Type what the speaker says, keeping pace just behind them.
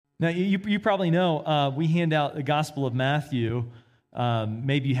Now, you probably know we hand out the Gospel of Matthew.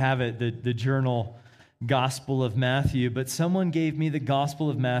 Maybe you have it, the journal Gospel of Matthew, but someone gave me the Gospel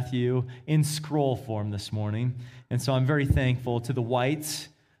of Matthew in scroll form this morning, and so I'm very thankful to the Whites,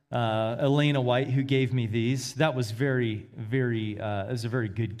 Elena White, who gave me these. That was it was a very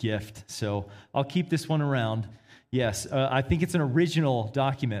good gift, so I'll keep this one around. Yes, I think it's an original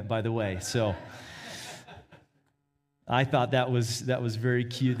document, by the way, so I thought that was very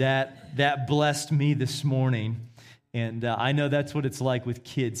cute. That blessed me this morning. And I know that's what it's like with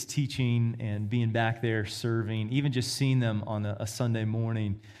kids teaching and being back there serving, even just seeing them on a Sunday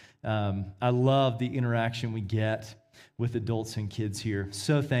morning. I love the interaction we get with adults and kids here.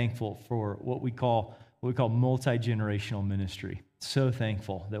 So thankful for what we call multi-generational ministry. So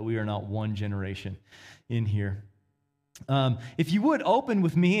thankful that we are not one generation in here. If you would open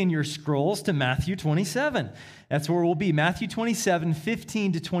with me in your scrolls to Matthew 27. That's where we'll be. Matthew 27,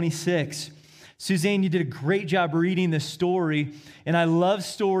 15 to 26. Suzanne, you did a great job reading this story, and I love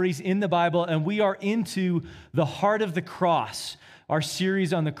stories in the Bible, and we are into the heart of the cross, our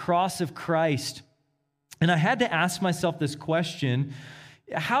series on the cross of Christ. And I had to ask myself this question: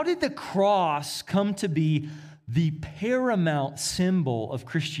 how did the cross come to be the paramount symbol of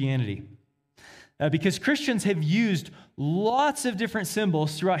Christianity? Because Christians have used lots of different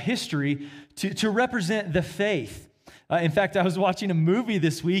symbols throughout history to represent the faith. In fact, I was watching a movie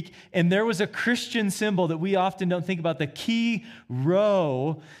this week, and there was a Christian symbol that we often don't think about, the key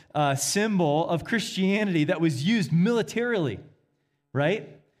rho symbol of Christianity that was used militarily, right?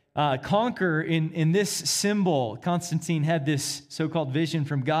 Conquer, in this symbol, Constantine had this so-called vision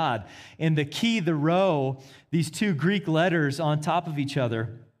from God, and the key, the rho, these two Greek letters on top of each other,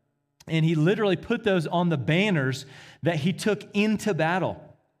 and he literally put those on the banners that he took into battle.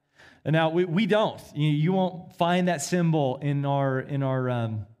 And now we don't. You won't find that symbol in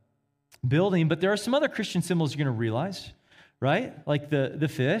our building, but there are some other Christian symbols you're going to realize, right? Like the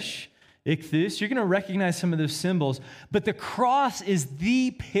fish, ichthus. You're going to recognize some of those symbols, but the cross is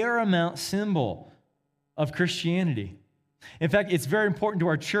the paramount symbol of Christianity. In fact, it's very important to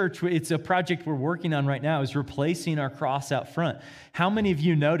our church. It's a project we're working on right now, is replacing our cross out front. How many of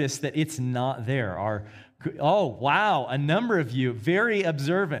you notice that it's not there? Oh, wow, a number of you, very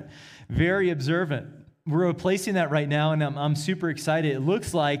observant, very observant. We're replacing that right now, and I'm super excited. It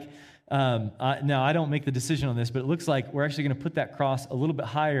looks like, now I don't make the decision on this, but it looks like we're actually going to put that cross a little bit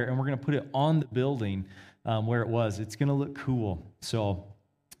higher, and we're going to put it on the building where it was. It's going to look cool. So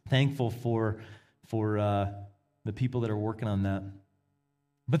thankful for the people that are working on that.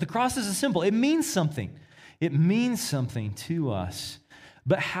 But the cross is a symbol. It means something. It means something to us.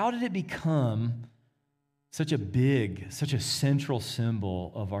 But how did it become such a central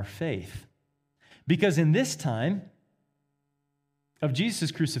symbol of our faith? Because in this time of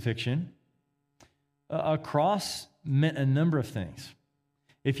Jesus' crucifixion, a cross meant a number of things.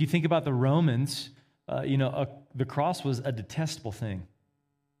 If you think about the Romans, the cross was a detestable thing.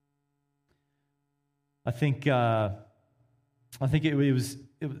 I think it was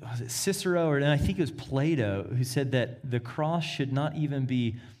Cicero, and I think it was Plato who said that the cross should not even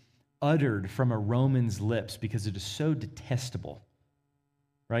be uttered from a Roman's lips because it is so detestable,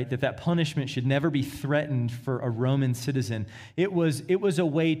 right? That punishment should never be threatened for a Roman citizen. It was a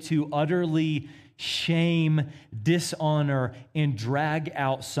way to utterly shame, dishonor, and drag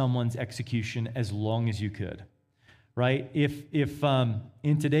out someone's execution as long as you could, right? If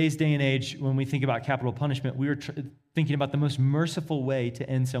in today's day and age, when we think about capital punishment, we are thinking about the most merciful way to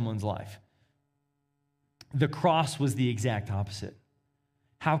end someone's life. The cross was the exact opposite.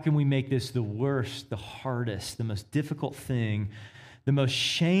 How can we make this the worst, the hardest, the most difficult thing, the most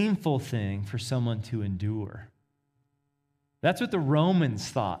shameful thing for someone to endure? That's what the Romans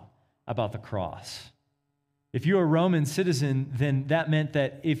thought about the cross. If you were a Roman citizen, then that meant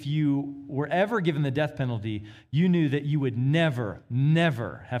that if you were ever given the death penalty, you knew that you would never,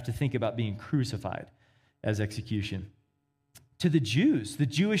 never have to think about being crucified as execution. To the Jews, the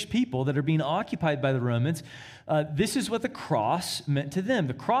Jewish people that are being occupied by the Romans, this is what the cross meant to them.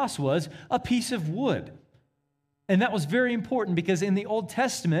 The cross was a piece of wood. And that was very important because in the Old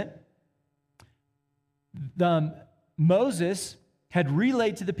Testament, Moses had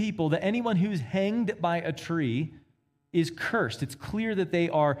relayed to the people that anyone who's hanged by a tree is cursed. It's clear that they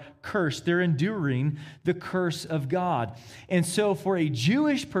are cursed. They're enduring the curse of God. And so for a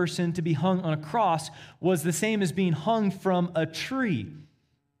Jewish person to be hung on a cross was the same as being hung from a tree,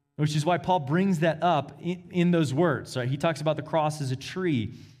 which is why Paul brings that up in those words. Right? He talks about the cross as a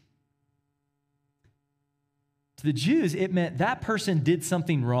tree. To the Jews, it meant that person did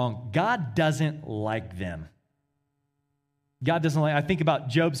something wrong. God doesn't like them. God doesn't like, I think about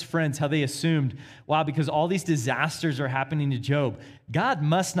Job's friends, how they assumed, wow, because all these disasters are happening to Job, God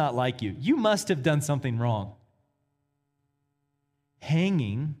must not like you. You must have done something wrong.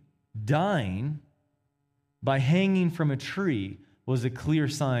 Hanging, dying, by hanging from a tree was a clear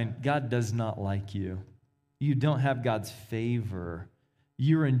sign God does not like you. You don't have God's favor.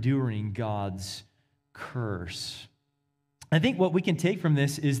 You're enduring God's curse. I think what we can take from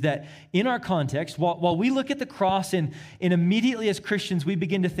this is that in our context, while we look at the cross and immediately as Christians we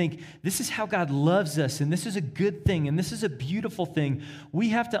begin to think, this is how God loves us and this is a good thing and this is a beautiful thing, we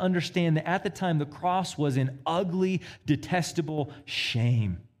have to understand that at the time the cross was an ugly, detestable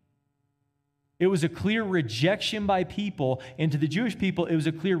shame. It was a clear rejection by people, and to the Jewish people, it was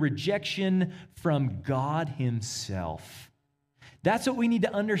a clear rejection from God himself. That's what we need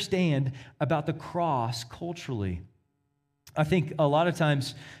to understand about the cross culturally. I think a lot of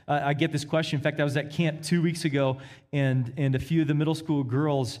times I get this question. In fact, I was at camp 2 weeks ago, and a few of the middle school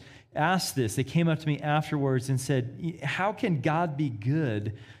girls asked this. They came up to me afterwards and said, how can God be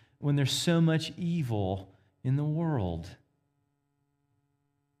good when there's so much evil in the world?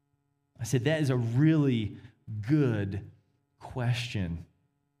 I said, that is a really good question.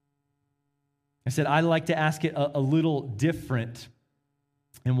 I said, I like to ask it a little different,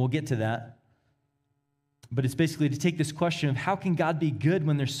 and we'll get to that. But it's basically to take this question of how can God be good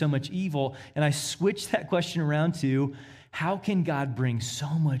when there's so much evil? And I switched that question around to how can God bring so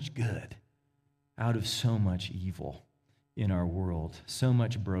much good out of so much evil in our world, so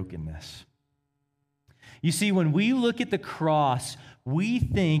much brokenness? You see, when we look at the cross, we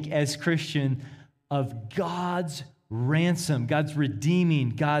think as Christian of God's ransom, God's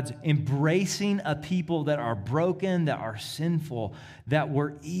redeeming, God's embracing a people that are broken, that are sinful, that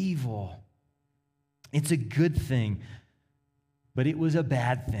were evil. It's a good thing, but it was a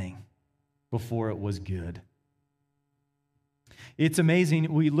bad thing before it was good. It's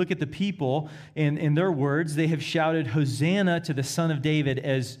amazing. We look at the people, and in their words, they have shouted, Hosanna to the Son of David,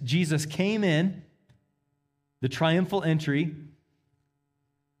 as Jesus came in, the triumphal entry.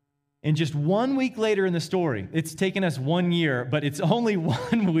 And just 1 week later in the story, it's taken us 1 year, but it's only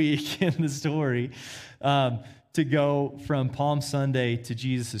 1 week in the story to go from Palm Sunday to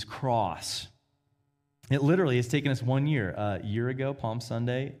Jesus' cross. It literally has taken us 1 year. A year ago, Palm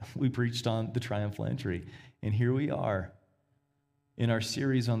Sunday, we preached on the triumphal entry. And here we are in our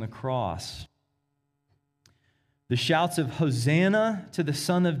series on the cross. The shouts of Hosanna to the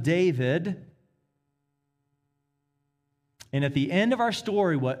Son of David. And at the end of our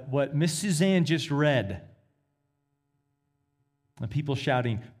story, what Miss Suzanne just read, the people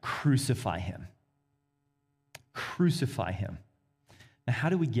shouting, crucify him. Crucify him. Now, how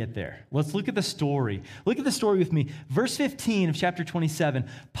do we get there? Let's look at the story. Look at the story with me. Verse 15 of chapter 27,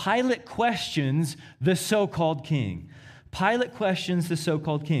 Pilate questions the so-called king. Pilate questions the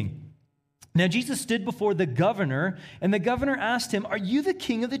so-called king. Now, Jesus stood before the governor, and the governor asked him, are you the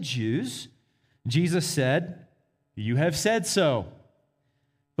king of the Jews? Jesus said, you have said so.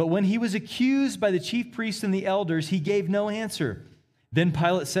 But when he was accused by the chief priests and the elders, he gave no answer. Then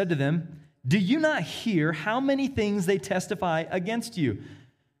Pilate said to them, do you not hear how many things they testify against you?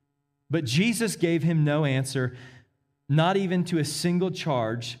 But Jesus gave him no answer, not even to a single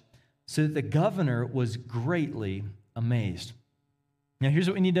charge, so that the governor was greatly amazed. Now, here's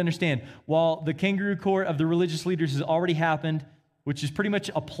what we need to understand. While the kangaroo court of the religious leaders has already happened, which is pretty much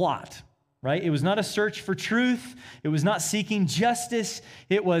a plot, right? It was not a search for truth. It was not seeking justice.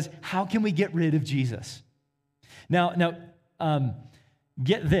 It was, how can we get rid of Jesus? Now,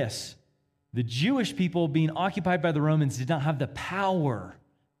 get this. The Jewish people being occupied by the Romans did not have the power,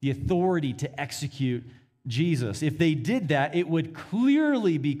 the authority to execute Jesus. If they did that, it would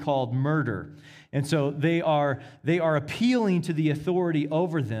clearly be called murder. And so they are appealing to the authority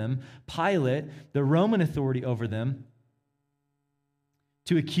over them, Pilate, the Roman authority over them,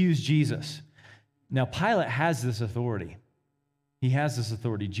 to accuse Jesus. Now, Pilate has this authority. He has this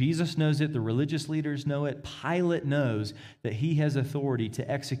authority. Jesus knows it. The religious leaders know it. Pilate knows that he has authority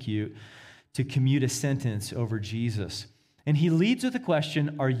to execute, to commute a sentence over Jesus. And he leads with the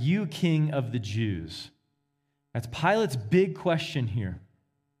question, are you king of the Jews? That's Pilate's big question here.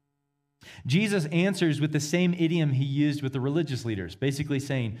 Jesus answers with the same idiom he used with the religious leaders, basically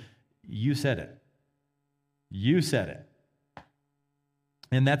saying, you said it. You said it.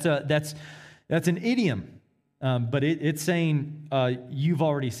 And that's an idiom, but it's saying you've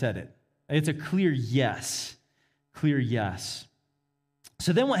already said it. It's a clear yes.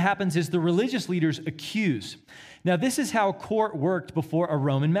 So then what happens is the religious leaders accuse. Now, this is how court worked before a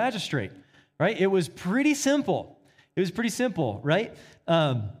Roman magistrate, right? It was pretty simple. Right?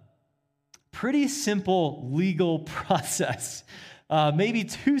 Pretty simple legal process, maybe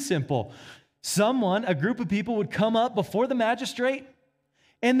too simple. A group of people would come up before the magistrate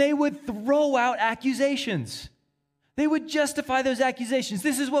and they would throw out accusations. They would justify those accusations.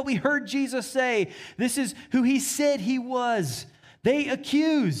 This is what we heard Jesus say. This is who he said he was. They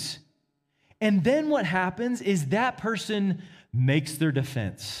accuse. And then what happens is that person makes their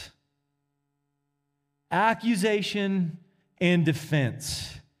defense. Accusation and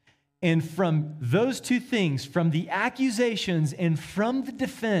defense. And from those two things, from the accusations and from the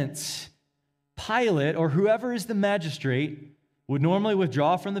defense, Pilate, or whoever is the magistrate, would normally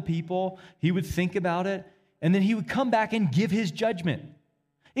withdraw from the people. He would think about it, and then he would come back and give his judgment.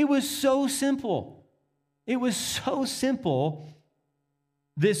 It was so simple. It was so simple,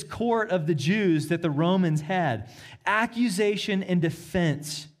 this court of the Jews that the Romans had. Accusation and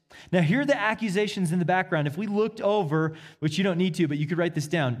defense. Now, here are the accusations in the background. If we looked over, which you don't need to, but you could write this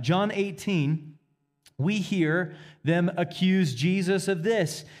down. John 18, we hear them accuse Jesus of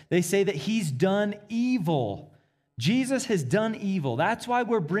this. They say that he's done evil. Jesus has done evil. That's why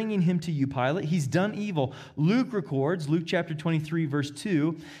we're bringing him to you, Pilate. He's done evil. Luke records, Luke chapter 23, verse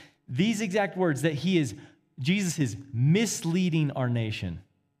 2, these exact words that Jesus is misleading our nation.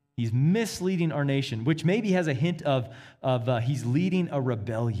 He's misleading our nation, which maybe has a hint of he's leading a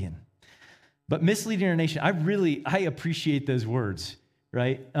rebellion. But misleading our nation, I appreciate those words,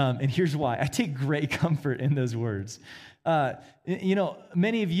 right? And here's why. I take great comfort in those words.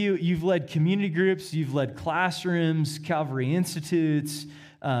 Many of you, you've led community groups, you've led classrooms, Calvary Institutes,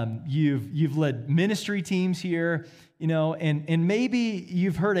 you've led ministry teams here, and maybe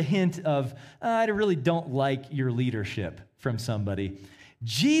you've heard a hint of, I really don't like your leadership from somebody.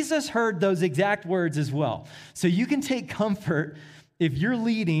 Jesus heard those exact words as well. So you can take comfort if you're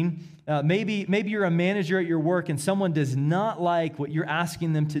leading, maybe you're a manager at your work and someone does not like what you're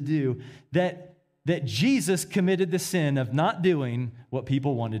asking them to do, that Jesus committed the sin of not doing what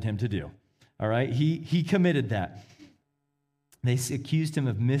people wanted him to do. All right? He committed that. They accused him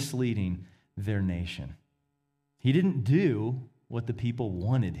of misleading their nation. He didn't do what the people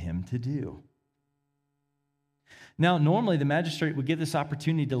wanted him to do. Now, normally the magistrate would give this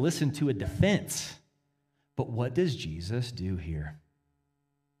opportunity to listen to a defense. But what does Jesus do here?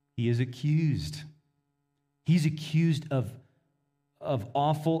 He is accused. He's accused of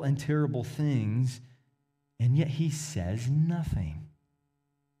awful and terrible things, and yet he says nothing.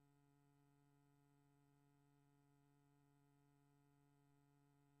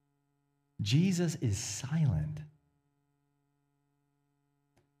 Jesus is silent.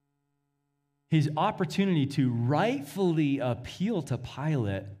 His opportunity to rightfully appeal to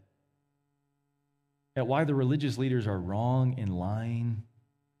Pilate at why the religious leaders are wrong and lying,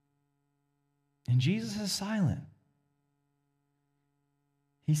 and Jesus is silent.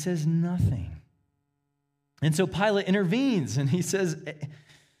 He says nothing. And so Pilate intervenes and he says,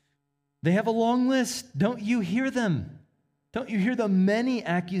 they have a long list. Don't you hear them? Don't you hear the many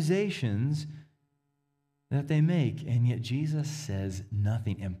accusations that they make? And yet Jesus says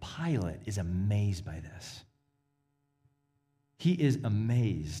nothing. And Pilate is amazed by this. He is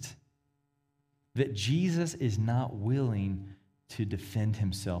amazed that Jesus is not willing to defend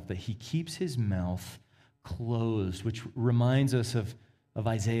himself, that he keeps his mouth closed, which reminds us of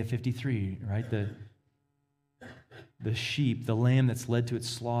Isaiah 53, right? The sheep, the lamb that's led to its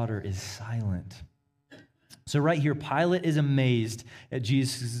slaughter is silent. So right here, Pilate is amazed at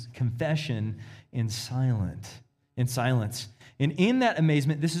Jesus' confession in silence. And in that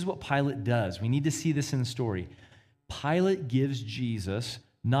amazement, this is what Pilate does. We need to see this in the story. Pilate gives Jesus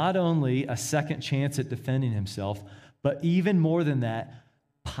not only a second chance at defending himself, but even more than that,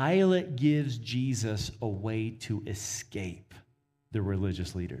 Pilate gives Jesus a way to escape the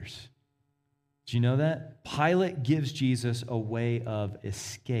religious leaders. Do you know that? Pilate gives Jesus a way of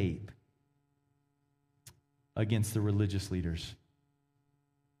escape against the religious leaders.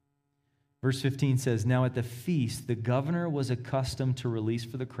 Verse 15 says, "Now at the feast, the governor was accustomed to release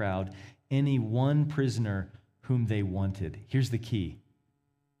for the crowd any one prisoner whom they wanted." Here's the key.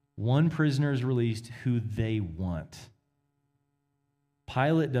 One prisoner is released who they want.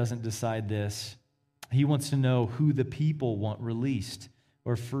 Pilate doesn't decide this. He wants to know who the people want released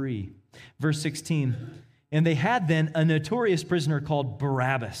or free. Verse 16, "And they had then a notorious prisoner called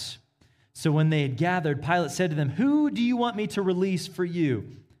Barabbas. So when they had gathered, Pilate said to them, 'Who do you want me to release for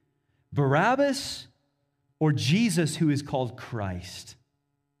you? Barabbas or Jesus, who is called Christ?'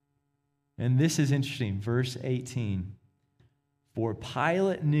 And this is interesting. Verse 18, "For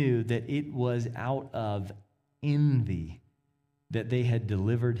Pilate knew that it was out of envy that they had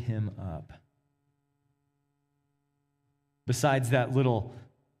delivered him up." Besides that little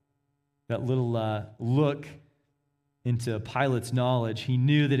that little look into Pilate's knowledge, he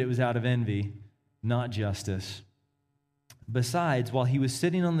knew that it was out of envy, not justice. Besides, while he was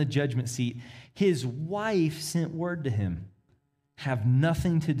sitting on the judgment seat, his wife sent word to him, "Have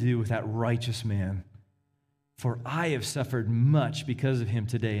nothing to do with that righteous man, for I have suffered much because of him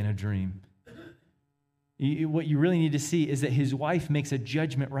today in a dream." What you really need to see is that his wife makes a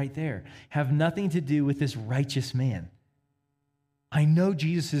judgment right there. Have nothing to do with this righteous man. I know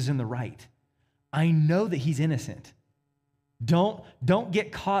Jesus is in the right. I know that he's innocent. Don't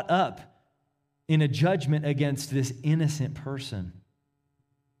get caught up in a judgment against this innocent person.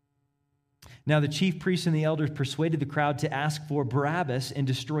 Now the chief priests and the elders persuaded the crowd to ask for Barabbas and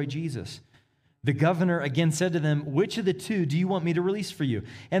destroy Jesus. The governor again said to them, "Which of the two do you want me to release for you?"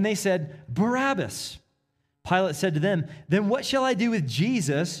 And they said, "Barabbas." Pilate said to them, "Then what shall I do with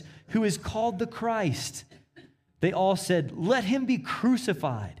Jesus, who is called the Christ?" They all said, "Let him be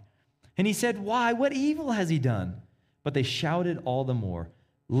crucified." And he said, "Why? What evil has he done?" But they shouted all the more,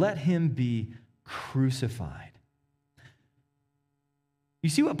 "Let him be crucified." You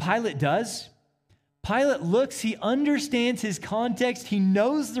see what Pilate does? Pilate looks, he understands his context, he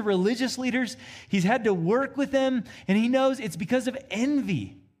knows the religious leaders, he's had to work with them, and he knows it's because of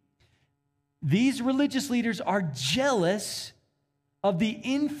envy. These religious leaders are jealous of the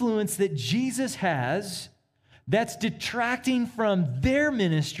influence that Jesus has that's detracting from their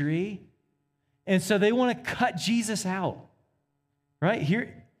ministry, and so they want to cut Jesus out. Right?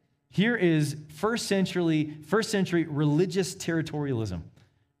 Here is first century religious territorialism.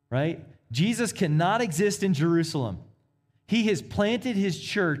 Right? Jesus cannot exist in Jerusalem. He has planted his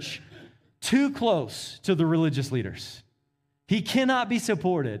church too close to the religious leaders. He cannot be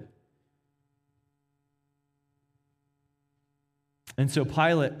supported. And so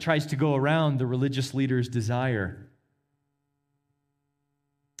Pilate tries to go around the religious leaders' desire.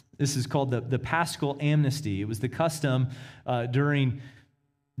 This is called the Paschal amnesty. It was the custom during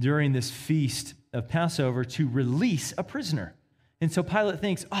this feast of Passover to release a prisoner. And so Pilate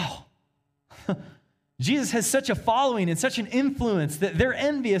thinks, Jesus has such a following and such an influence that they're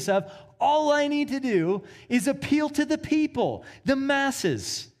envious of. All I need to do is appeal to the people, the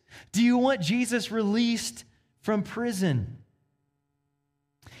masses. Do you want Jesus released from prison?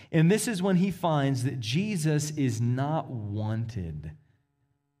 And this is when he finds that Jesus is not wanted,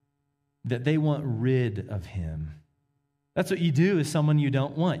 that they want rid of him. That's what you do as someone you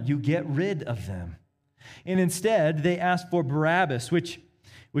don't want. You get rid of them. And instead, they ask for Barabbas, which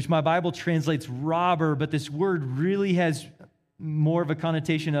my Bible translates robber, but this word really has more of a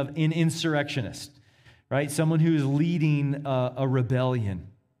connotation of an insurrectionist, right? Someone who is leading a rebellion.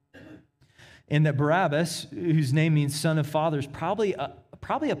 And that Barabbas, whose name means son of father, is probably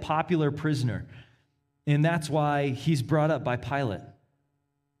a popular prisoner. And that's why he's brought up by Pilate.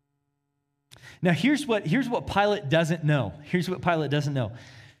 Now, here's what Pilate doesn't know. Here's what Pilate doesn't know.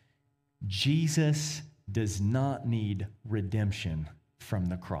 Jesus does not need redemption from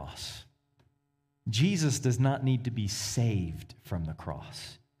the cross. Jesus does not need to be saved from the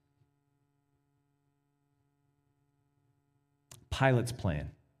cross. Pilate's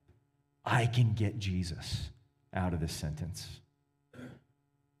plan: I can get Jesus out of this sentence.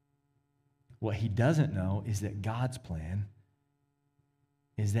 What he doesn't know is that God's plan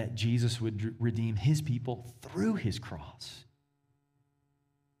is that Jesus would redeem his people through his cross.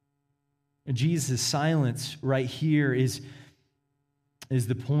 And Jesus' silence right here is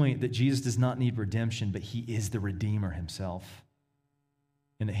the point that Jesus does not need redemption, but he is the Redeemer himself.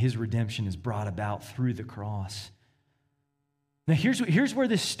 And that his redemption is brought about through the cross. Now here's where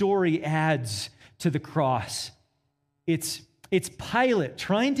this story adds to the cross. It's Pilate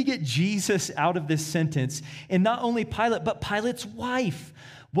trying to get Jesus out of this sentence. And not only Pilate, but Pilate's wife.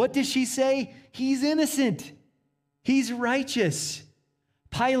 What does she say? He's innocent. He's righteous.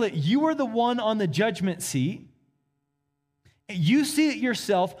 Pilate, you are the one on the judgment seat. You see it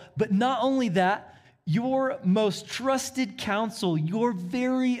yourself, but not only that, your most trusted counsel, your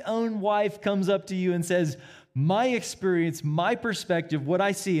very own wife comes up to you and says, my experience, my perspective, what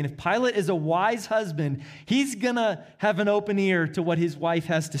I see. And if Pilate is a wise husband, he's going to have an open ear to what his wife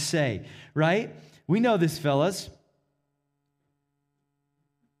has to say, right? We know this, fellas.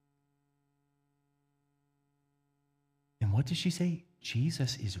 And what does she say?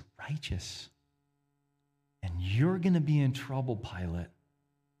 Jesus is righteous. And you're going to be in trouble, Pilate.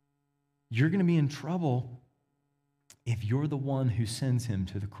 You're going to be in trouble if you're the one who sends him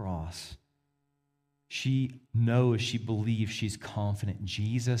to the cross. She knows, she believes, she's confident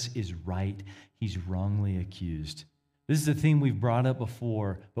Jesus is right. He's wrongly accused. This is a theme we've brought up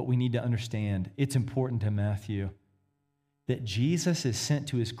before, but we need to understand it's important to Matthew. that Jesus is sent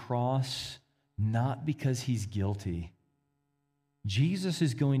to his cross not because he's guilty. Jesus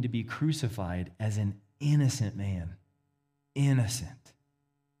is going to be crucified as an innocent man. Innocent.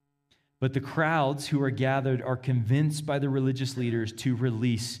 But the crowds who are gathered are convinced by the religious leaders to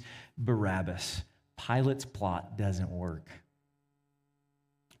release Barabbas. Pilate's plot doesn't work.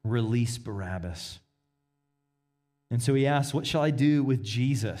 Release Barabbas. And so he asks, what shall I do with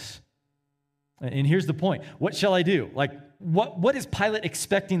Jesus? And here's the point. What shall I do? Like, what is Pilate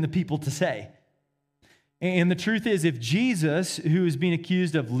expecting the people to say? And the truth is, if Jesus, who is being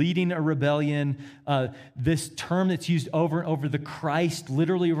accused of leading a rebellion, this term that's used over and over, the Christ,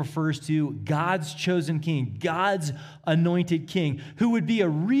 literally refers to God's chosen king, God's anointed king, who would be a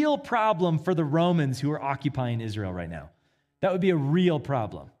real problem for the Romans who are occupying Israel right now. That would be a real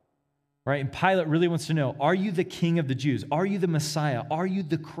problem, right? And Pilate really wants to know, are you the king of the Jews? Are you the Messiah? Are you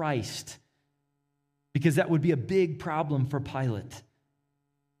the Christ? Because that would be a big problem for Pilate.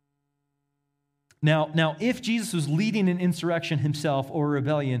 Now, if Jesus was leading an insurrection himself or a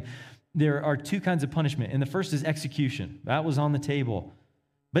rebellion, there are two kinds of punishment. And the first is execution. That was on the table.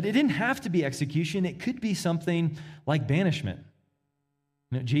 But it didn't have to be execution. It could be something like banishment.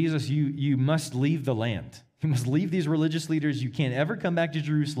 Jesus, you must leave the land. You must leave these religious leaders. You can't ever come back to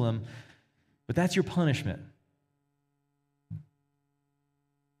Jerusalem. But that's your punishment.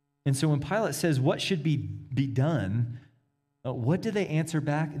 And so when Pilate says, what should be done? What do they answer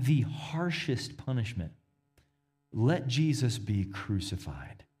back? The harshest punishment. Let Jesus be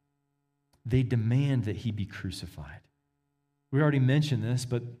crucified. They demand that he be crucified. We already mentioned this,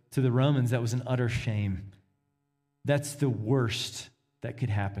 but to the Romans, that was an utter shame. That's the worst that could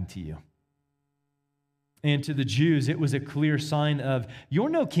happen to you. And to the Jews, it was a clear sign of, you're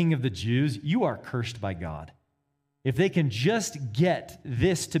no king of the Jews, you are cursed by God. If they can just get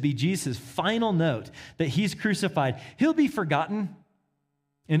this to be Jesus' final note, that he's crucified, he'll be forgotten.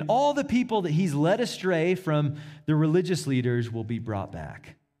 And all the people that he's led astray from the religious leaders will be brought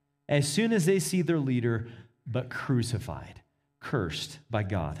back. As soon as they see their leader, but crucified, cursed by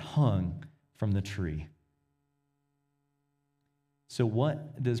God, hung from the tree. So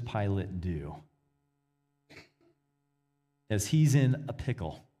what does Pilate do? As he's in a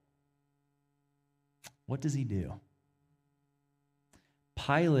pickle, what does he do?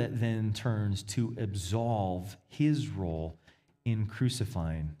 Pilate then turns to absolve his role in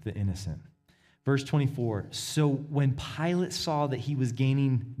crucifying the innocent. Verse 24, so when Pilate saw that he was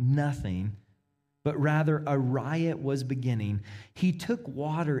gaining nothing, but rather a riot was beginning, he took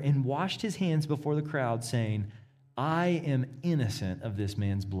water and washed his hands before the crowd, saying, I am innocent of this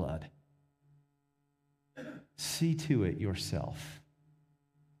man's blood. See to it yourself.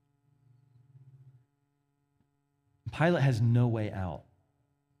 Pilate has no way out.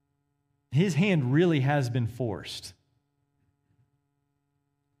 His hand really has been forced.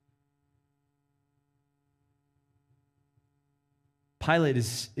 Pilate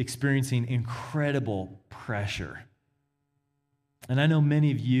is experiencing incredible pressure. And I know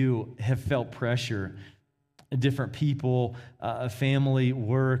many of you have felt pressure, different people, family,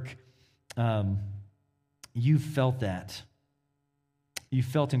 work. You felt that. You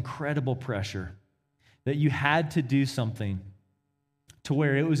felt incredible pressure that you had to do something to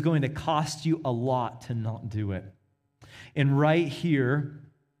where it was going to cost you a lot to not do it. And right here,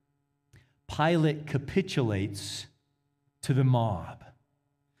 Pilate capitulates to the mob.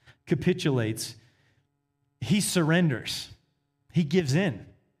 Capitulates. He surrenders. He gives in.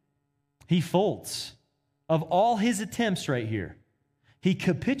 He folds. Of all his attempts right here, he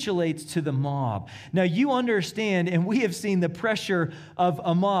capitulates to the mob. Now you understand, and we have seen the pressure of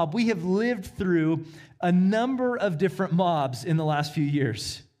a mob. We have lived through a number of different mobs in the last few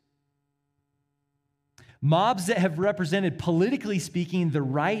years. Mobs that have represented, politically speaking, the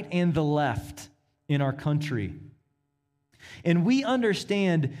right and the left in our country. And we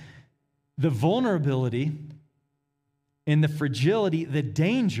understand the vulnerability and the fragility, the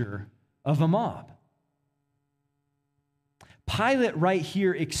danger of a mob. Pilate right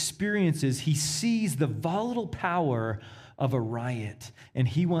here experiences, he sees the volatile power of a riot, and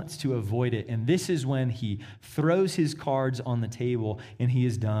he wants to avoid it. And this is when he throws his cards on the table, and he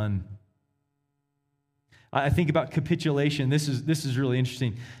is done. I think about capitulation. This is really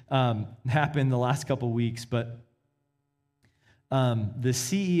interesting. Happened the last couple of weeks, but the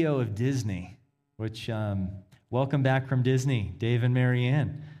CEO of Disney, which welcome back from Disney, Dave and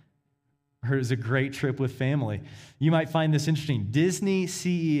Marianne. Heard it was a great trip with family. You might find this interesting. Disney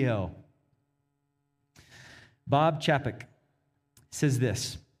CEO Bob Chapek says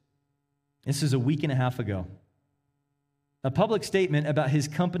this. This is a week and a half ago. a public statement about his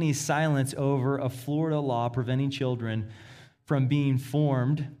company's silence over a Florida law preventing children from being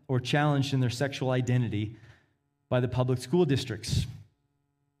formed or challenged in their sexual identity by the public school districts.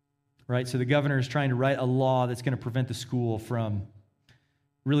 Right? So the governor is trying to write a law that's going to prevent the school from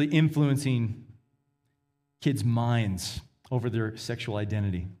really influencing kids' minds over their sexual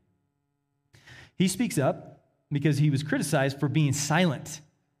identity. He speaks up because he was criticized for being silent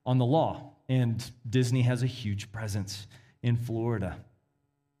on the law, and Disney has a huge presence in Florida.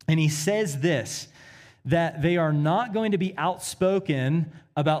 And he says this, that they are not going to be outspoken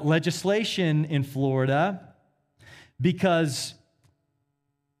about legislation in Florida because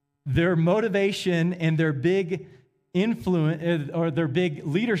their motivation and their big influence or their big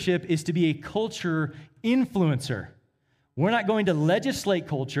leadership is to be a culture influencer. We're not going to legislate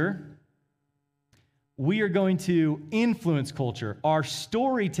culture. We are going to influence culture. Our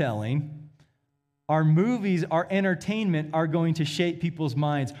storytelling, our movies, our entertainment are going to shape people's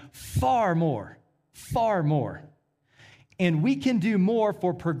minds far more. And we can do more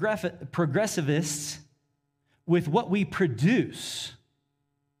for progressivists with what we produce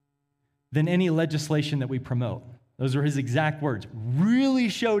than any legislation that we promote. Those are his exact words. Really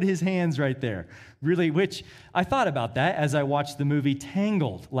showed his hands right there. Really, which I thought about that as I watched the movie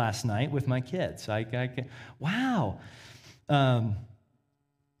Tangled last night with my kids. Wow.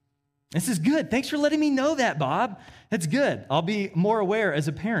 This is good. Thanks for letting me know that, Bob. That's good. I'll be more aware as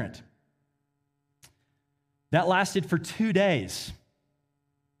a parent. That lasted for 2 days.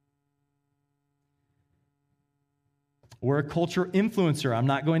 We're a culture influencer. I'm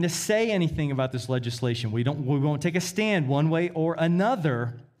not going to say anything about this legislation. We won't take a stand one way or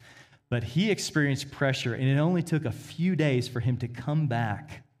another. But he experienced pressure, and it only took a few days for him to come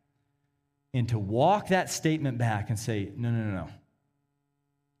back and to walk that statement back and say, no.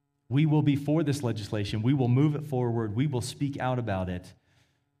 We will be for this legislation. We will move it forward. We will speak out about it.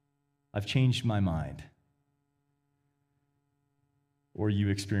 I've changed my mind. Or you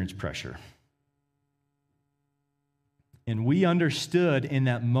experience pressure. And we understood in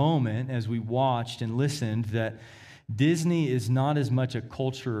that moment as we watched and listened that Disney is not as much a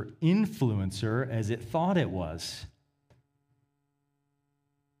culture influencer as it thought it was,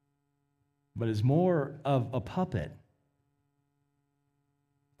 but is more of a puppet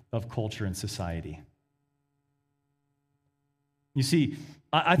of culture and society. You see,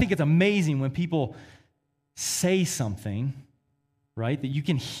 I think it's amazing when people say something, right, that you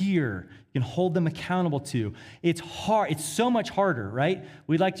can hear, you can hold them accountable to. It's hard. It's so much harder, right?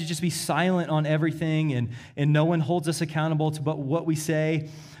 We'd like to just be silent on everything and no one holds us accountable to what we say.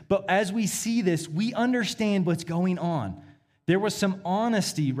 But as we see this, we understand what's going on. There was some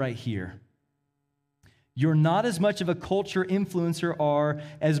honesty right here. You're not as much of a culture influencer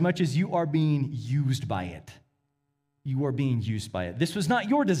as much as you are being used by it. You are being used by it. This was not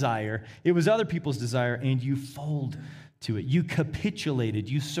your desire. It was other people's desire, and you fold to it. You capitulated.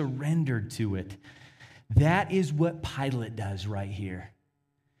 You surrendered to it. That is what Pilate does right here.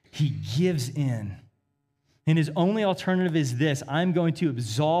 He gives in. And his only alternative is this: I'm going to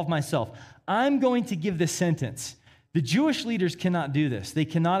absolve myself. I'm going to give this sentence. The Jewish leaders cannot do this. They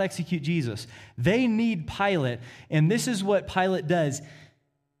cannot execute Jesus. They need Pilate. And this is what Pilate does.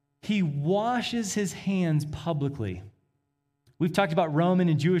 He washes his hands publicly. We've talked about Roman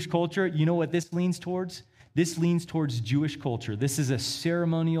and Jewish culture. You know what this leans towards? This leans towards Jewish culture. This is a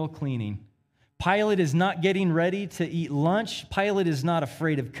ceremonial cleaning. Pilate is not getting ready to eat lunch. Pilate is not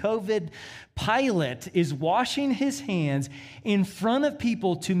afraid of COVID. Pilate is washing his hands in front of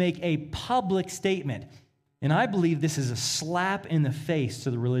people to make a public statement. And I believe this is a slap in the face to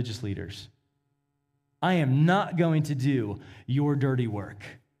the religious leaders. I am not going to do your dirty work.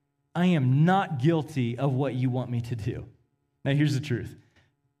 I am not guilty of what you want me to do. Now, here's the truth.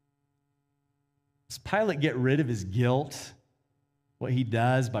 Does Pilate get rid of his guilt, what he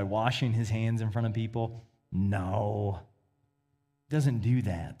does by washing his hands in front of people? No. He doesn't do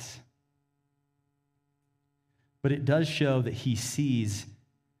that. But it does show that he sees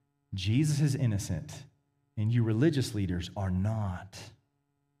Jesus is innocent, and you religious leaders are not.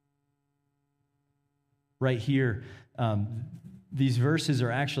 Right here, these verses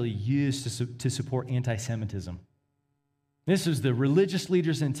are actually used to support anti-Semitism. This is the religious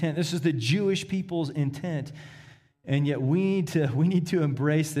leaders' intent. This is the Jewish people's intent. And yet we need to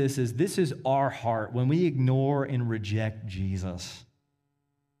embrace this as this is our heart when we ignore and reject Jesus.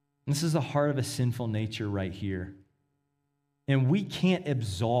 This is the heart of a sinful nature right here. And we can't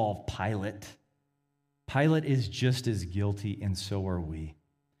absolve Pilate. Pilate is just as guilty, and so are we.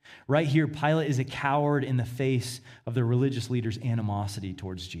 Right here, Pilate is a coward in the face of the religious leaders' animosity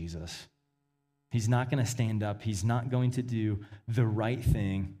towards Jesus. He's not going to stand up. He's not going to do the right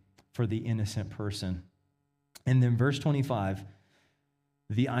thing for the innocent person. And then verse 25,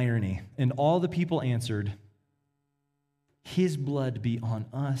 the irony. And all the people answered, his blood be on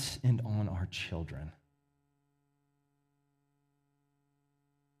us and on our children.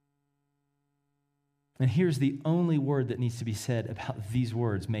 And here's the only word that needs to be said about these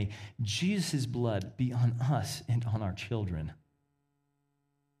words. May Jesus' blood be on us and on our children.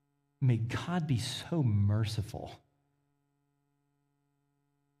 May God be so merciful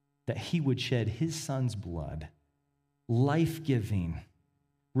that he would shed his son's blood, life-giving,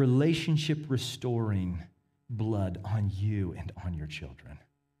 relationship-restoring blood on you and on your children.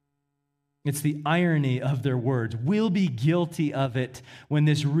 It's the irony of their words. We'll be guilty of it when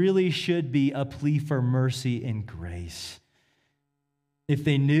this really should be a plea for mercy and grace. If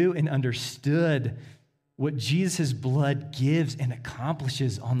they knew and understood what Jesus' blood gives and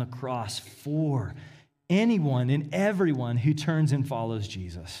accomplishes on the cross for anyone and everyone who turns and follows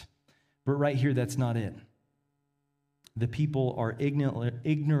Jesus. But right here, that's not it. The people are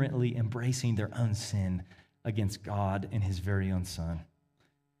ignorantly embracing their own sin against God and his very own son.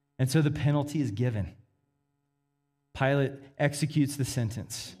 And so the penalty is given. Pilate executes the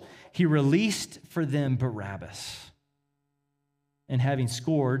sentence. He released for them Barabbas. And having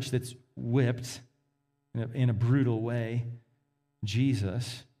scourged, that's whipped in a brutal way,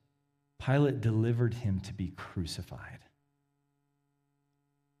 Jesus, Pilate delivered him to be crucified.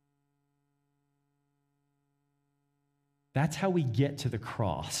 That's how we get to the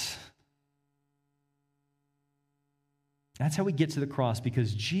cross. That's how we get to the cross,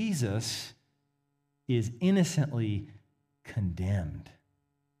 because Jesus is innocently condemned.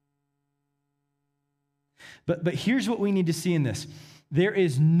 But here's what we need to see in this. There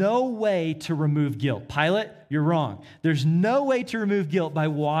is no way to remove guilt. Pilate, you're wrong. There's no way to remove guilt by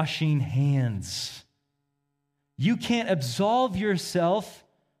washing hands. You can't absolve yourself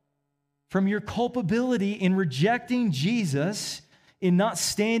from your culpability in rejecting Jesus, in not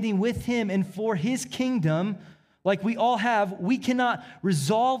standing with him and for his kingdom like we all have. We cannot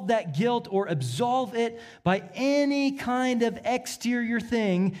resolve that guilt or absolve it by any kind of exterior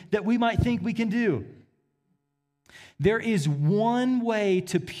thing that we might think we can do. There is one way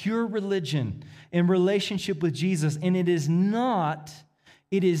to pure religion and relationship with Jesus, and it is not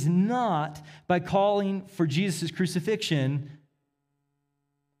by calling for Jesus' crucifixion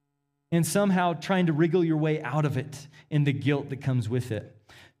and somehow trying to wriggle your way out of it and the guilt that comes with it.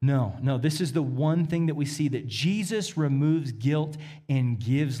 No, this is the one thing that we see, that Jesus removes guilt and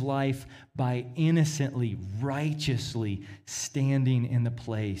gives life by innocently, righteously standing in the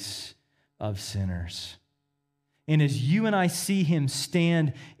place of sinners. And as you and I see him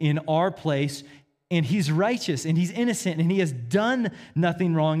stand in our place, and he's righteous and he's innocent and he has done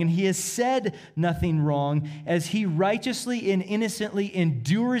nothing wrong and he has said nothing wrong, as he righteously and innocently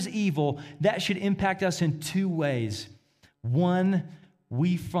endures evil, that should impact us in two ways. One,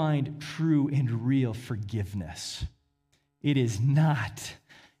 we find true and real forgiveness. It is not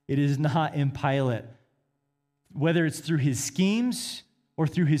in Pilate, whether it's through his schemes or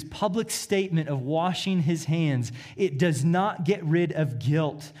through his public statement of washing his hands. It does not get rid of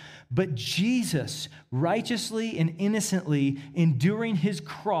guilt. But Jesus, righteously and innocently enduring his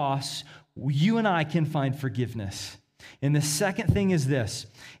cross, you and I can find forgiveness. And the second thing is this: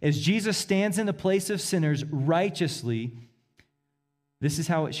 as Jesus stands in the place of sinners righteously, this is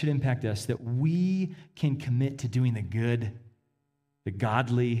how it should impact us, that we can commit to doing the good, the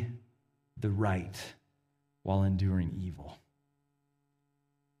godly, the right, while enduring evil.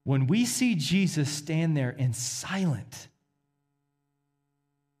 When we see Jesus stand there and silent,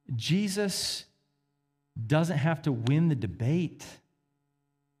 Jesus doesn't have to win the debate.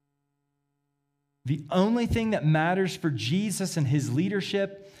 The only thing that matters for Jesus and his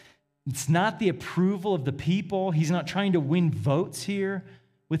leadership, it's not the approval of the people. He's not trying to win votes here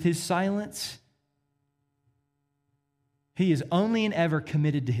with his silence. He is only and ever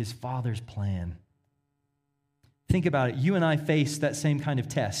committed to his Father's plan. Think about it. You and I face that same kind of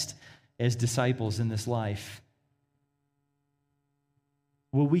test as disciples in this life.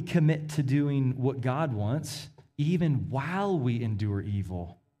 Will we commit to doing what God wants even while we endure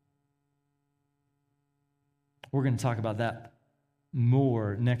evil? We're going to talk about that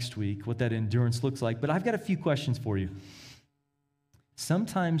more next week, what that endurance looks like. But I've got a few questions for you.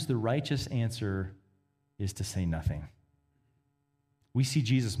 Sometimes the righteous answer is to say nothing. We see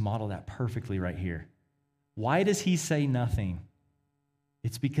Jesus model that perfectly right here. Why does he say nothing?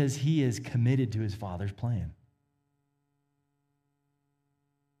 It's because he is committed to his Father's plan.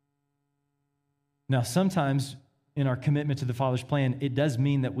 Now, sometimes in our commitment to the Father's plan, it does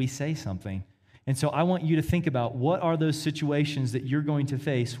mean that we say something. And so I want you to think about what are those situations that you're going to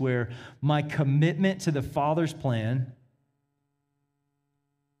face where my commitment to the Father's plan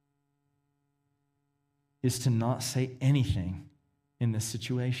is to not say anything in this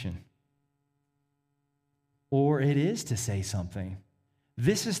situation. Or it is to say something.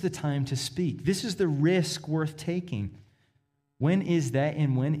 This is the time to speak. This is the risk worth taking. When is that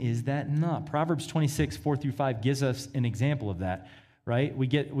and when is that not? Proverbs 26, 4-5 gives us an example of that, right? We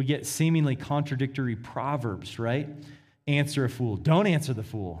get seemingly contradictory proverbs, right? Answer a fool. Don't answer the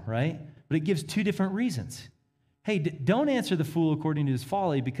fool, right? But it gives two different reasons. Hey, don't answer the fool according to his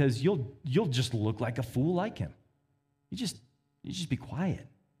folly because you'll just look like a fool like him. You just be quiet,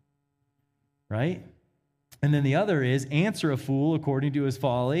 right? And then the other is answer a fool according to his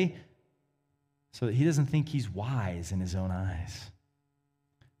folly so that he doesn't think he's wise in his own eyes,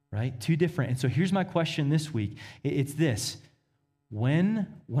 right? Two different. And so here's my question this week. It's this. When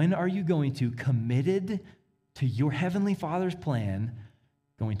are you going to, committed to your Heavenly Father's plan,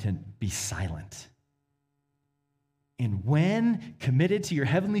 going to be silent? And when committed to your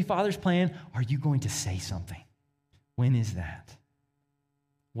Heavenly Father's plan, are you going to say something? When is that?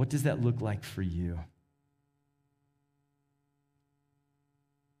 What does that look like for you?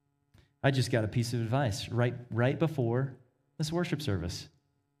 I just got a piece of advice right before this worship service.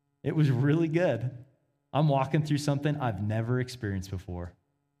 It was really good. I'm walking through something I've never experienced before.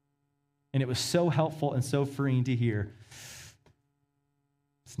 And it was so helpful and so freeing to hear.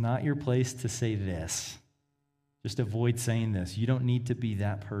 It's not your place to say this. Just avoid saying this. You don't need to be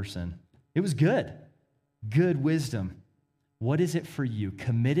that person. It was good. Good wisdom. What is it for you?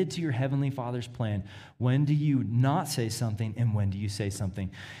 Committed to your Heavenly Father's plan. When do you not say something and when do you say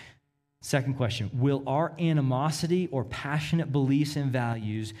something? Second question, will our animosity or passionate beliefs and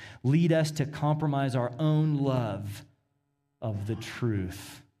values lead us to compromise our own love of the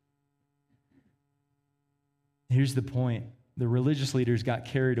truth? Here's the point. The religious leaders got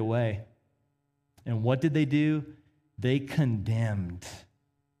carried away. And what did they do? They condemned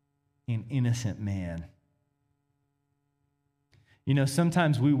an innocent man. You know,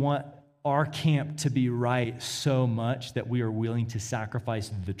 sometimes we want our camp to be right so much that we are willing to sacrifice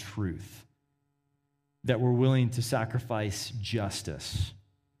the truth, that we're willing to sacrifice justice.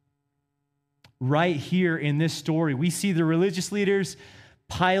 Right here in this story, we see the religious leaders.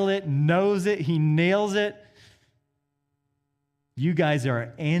 Pilate knows it. He nails it. You guys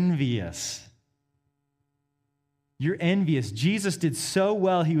are envious. You're envious. Jesus did so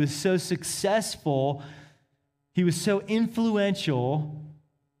well. He was so successful. He was so influential.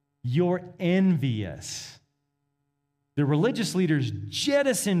 You're envious. The religious leaders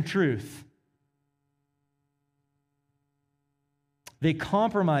jettison truth. They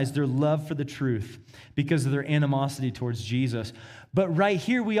compromised their love for the truth because of their animosity towards Jesus. But right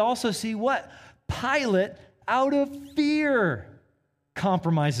here, we also see what? Pilate, out of fear,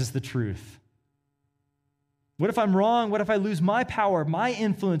 compromises the truth. What if I'm wrong? What if I lose my power, my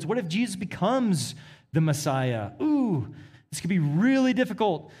influence? What if Jesus becomes the Messiah? Ooh, this could be really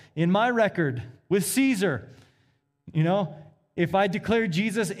difficult in my record with Caesar. You know, if I declare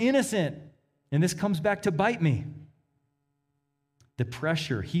Jesus innocent, and this comes back to bite me. The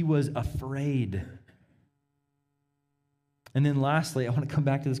pressure, he was afraid. And then lastly, I want to come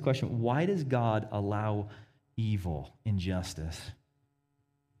back to this question. Why does God allow evil, injustice?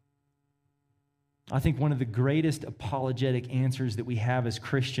 I think one of the greatest apologetic answers that we have as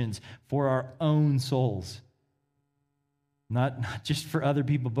Christians for our own souls, not just for other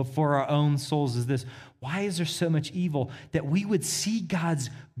people, but for our own souls is this. Why is there so much evil? That we would see God's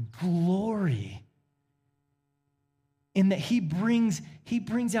glory in that he brings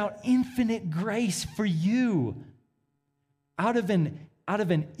out infinite grace for you out of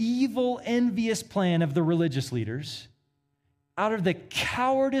an evil, envious plan of the religious leaders, out of the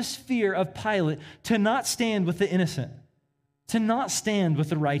cowardice fear of Pilate to not stand with the innocent, to not stand with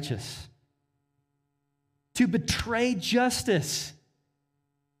the righteous, to betray justice.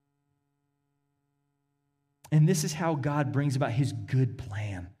 And this is how God brings about his good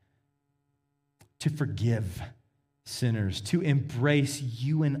plan to forgive sinners, to embrace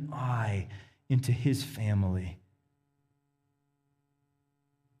you and I into his family.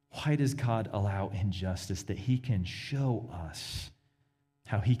 Why does God allow injustice? That he can show us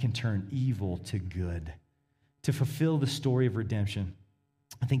how he can turn evil to good, to fulfill the story of redemption.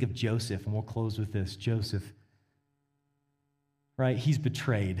 I think of Joseph, and we'll close with this. Joseph, right? He's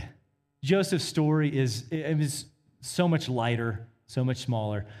betrayed. Joseph's story is so much lighter, so much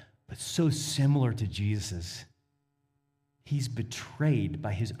smaller, but so similar to Jesus's. He's betrayed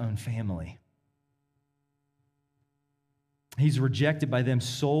by his own family. He's rejected by them,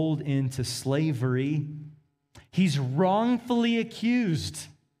 sold into slavery. He's wrongfully accused.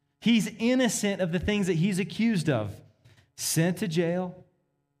 He's innocent of the things that he's accused of. Sent to jail.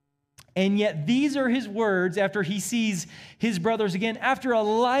 And yet these are his words after he sees his brothers again, after a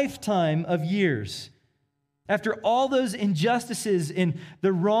lifetime of years. After all those injustices and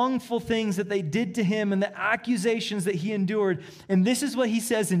the wrongful things that they did to him and the accusations that he endured. And this is what he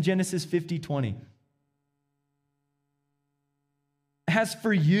says in Genesis 50:20. As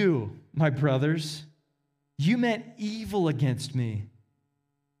for you, my brothers, you meant evil against me,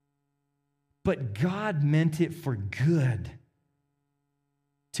 but God meant it for good,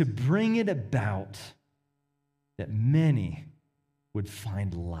 to bring it about that many would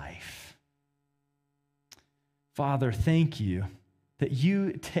find life. Father, thank you that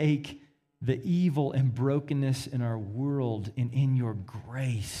you take the evil and brokenness in our world, and in your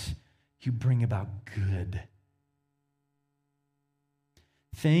grace, you bring about good.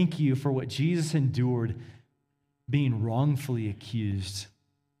 Thank you for what Jesus endured, being wrongfully accused.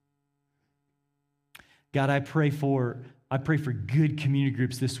 God, I pray for good community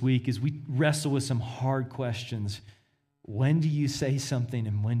groups this week as we wrestle with some hard questions. When do you say something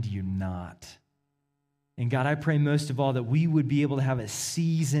and when do you not? And God, I pray most of all that we would be able to have a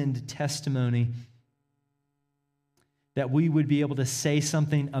seasoned testimony, that we would be able to say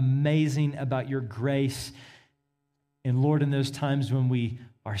something amazing about your grace. And Lord, in those times when we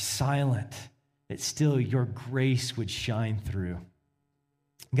are silent, that still your grace would shine through.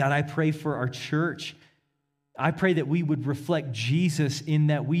 God, I pray for our church. I pray that we would reflect Jesus in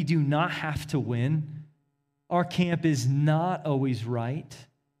that we do not have to win. Our camp is not always right.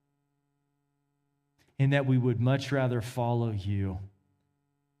 And that we would much rather follow you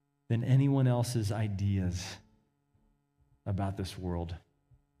than anyone else's ideas about this world.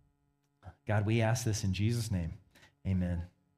 God, we ask this in Jesus' name. Amen.